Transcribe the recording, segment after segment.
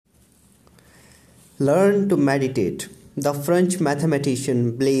Learn to meditate. The French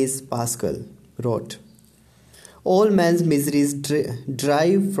mathematician Blaise Pascal wrote, all man's miseries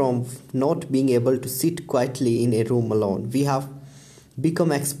derive from not being able to sit quietly in a room alone. We have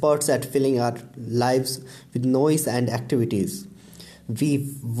become experts at filling our lives with noise and activities.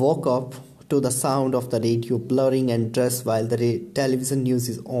 We woke up to the sound of the radio blaring and dress while the television news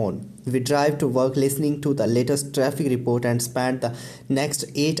is on. We drive to work listening to the latest traffic report and spend the next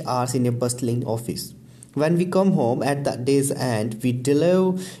 8 hours in a bustling office. When we come home at the day's end, we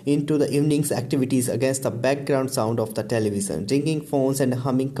delve into the evening's activities against the background sound of the television, ringing phones and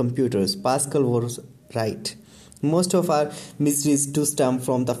humming computers. Pascal was right. Most of our miseries do stem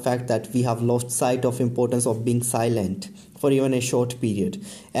from the fact that we have lost sight of importance of being silent for even a short period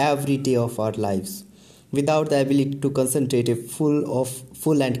every day of our lives. Without the ability to concentrate, a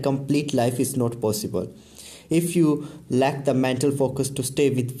full and complete life is not possible. If you lack the mental focus to stay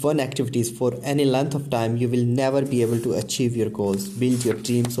with one activity for any length of time, you will never be able to achieve your goals, build your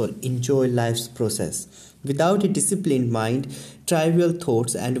dreams, or enjoy life's process. Without a disciplined mind, trivial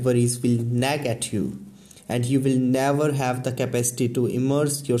thoughts and worries will nag at you, and you will never have the capacity to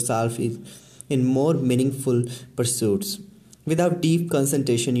immerse yourself in more meaningful pursuits. Without deep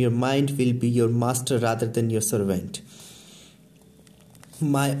concentration, your mind will be your master rather than your servant.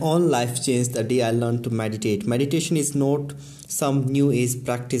 My own life changed the day I learned to meditate. Meditation is not some new age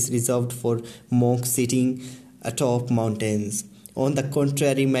practice reserved for monks sitting atop mountains. On the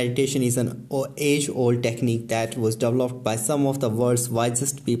contrary, meditation is an age-old technique that was developed by some of the world's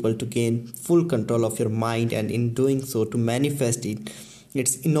wisest people to gain full control of your mind and in doing so to manifest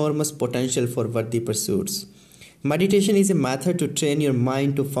its enormous potential for worthy pursuits. Meditation is a method to train your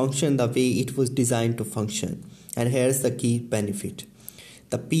mind to function the way it was designed to function. And here's the key benefit.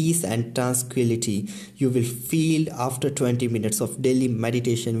 The peace and tranquility you will feel after 20 minutes of daily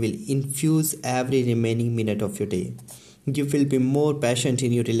meditation will infuse every remaining minute of your day. You will be more patient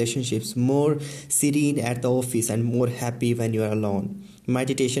in your relationships, more serene at the office, and more happy when you are alone.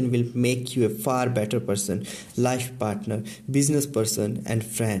 Meditation will make you a far better person, life partner, business person, and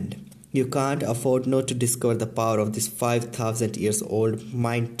friend. You can't afford not to discover the power of this 5,000 years old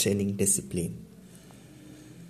mind training discipline.